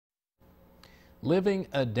Living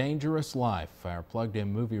a dangerous life. Our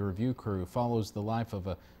plugged-in movie review crew follows the life of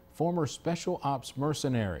a former special ops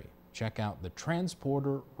mercenary. Check out The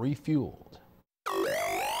Transporter Refueled.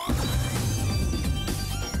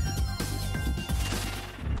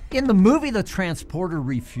 In the movie The Transporter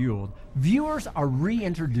Refueled, viewers are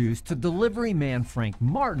reintroduced to delivery man Frank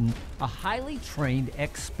Martin, a highly trained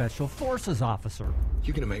ex-Special Forces officer.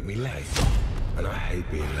 You're gonna make me late, and I hate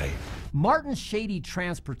being late. Martin's shady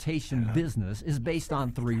transportation business is based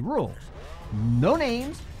on 3 rules. No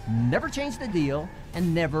names, never change the deal,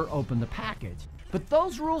 and never open the package. But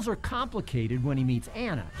those rules are complicated when he meets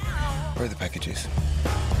Anna. Where are the packages?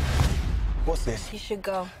 What's this? You should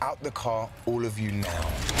go. Out the car, all of you now.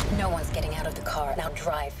 No one's getting out of the car. Now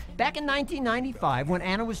drive. Back in 1995, when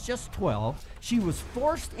Anna was just 12, she was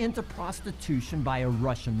forced into prostitution by a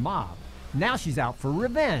Russian mob. Now she's out for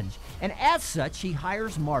revenge, and as such, she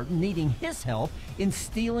hires Martin, needing his help in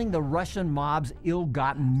stealing the Russian mob's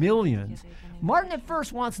ill-gotten millions. Martin at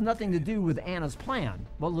first wants nothing to do with Anna's plan,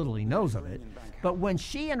 what little he knows of it. But when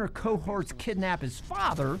she and her cohorts kidnap his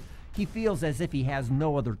father, he feels as if he has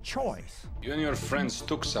no other choice. You and your friends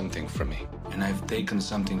took something from me, and I've taken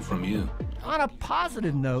something from you. On a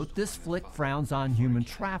positive note, this flick frowns on human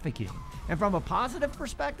trafficking. And from a positive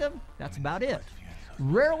perspective, that's about it.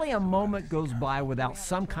 Rarely a moment goes by without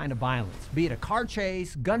some kind of violence, be it a car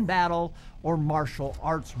chase, gun battle, or martial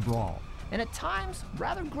arts brawl, and at times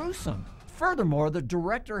rather gruesome. Furthermore, the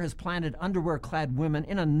director has planted underwear-clad women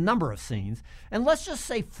in a number of scenes, and let's just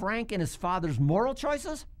say Frank and his father's moral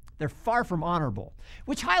choices, they're far from honorable,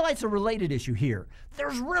 which highlights a related issue here.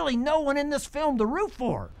 There's really no one in this film to root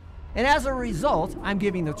for. And as a result, I'm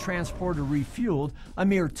giving The Transporter Refueled a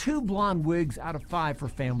mere 2 blonde wigs out of 5 for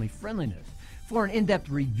family friendliness. For an in-depth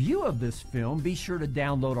review of this film, be sure to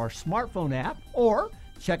download our smartphone app or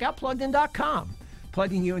check out PluggedIn.com.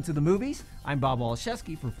 Plugging you into the movies, I'm Bob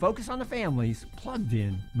Waliszewski for Focus on the Family's Plugged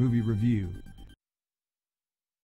In Movie Review.